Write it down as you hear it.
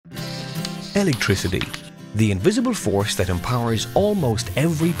Electricity, the invisible force that empowers almost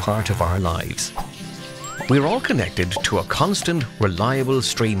every part of our lives. We're all connected to a constant, reliable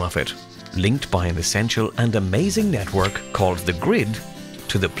stream of it, linked by an essential and amazing network called the grid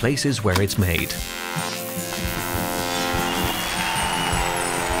to the places where it's made.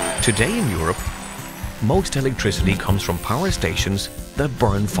 Today in Europe, most electricity comes from power stations that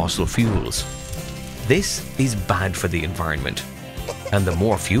burn fossil fuels. This is bad for the environment, and the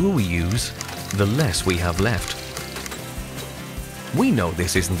more fuel we use, the less we have left. We know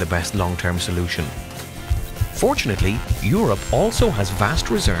this isn't the best long-term solution. Fortunately, Europe also has vast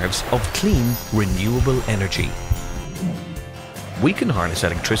reserves of clean, renewable energy. We can harness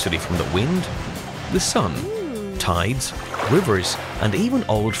electricity from the wind, the sun, tides, rivers, and even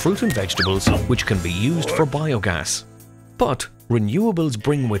old fruit and vegetables which can be used for biogas. But renewables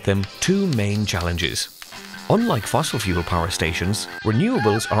bring with them two main challenges. Unlike fossil fuel power stations,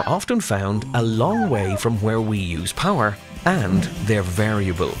 renewables are often found a long way from where we use power, and they're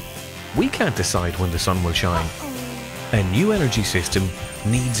variable. We can't decide when the sun will shine. A new energy system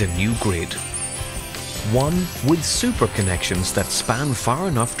needs a new grid. One with super connections that span far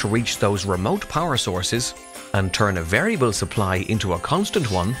enough to reach those remote power sources and turn a variable supply into a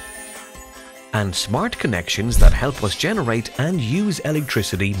constant one, and smart connections that help us generate and use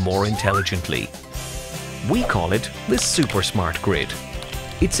electricity more intelligently. We call it the super smart grid.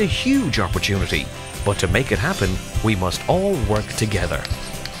 It's a huge opportunity, but to make it happen, we must all work together.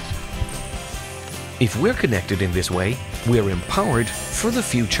 If we're connected in this way, we're empowered for the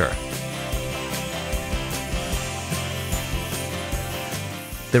future.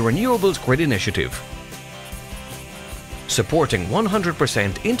 The Renewables Grid Initiative, supporting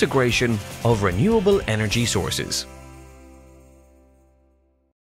 100% integration of renewable energy sources.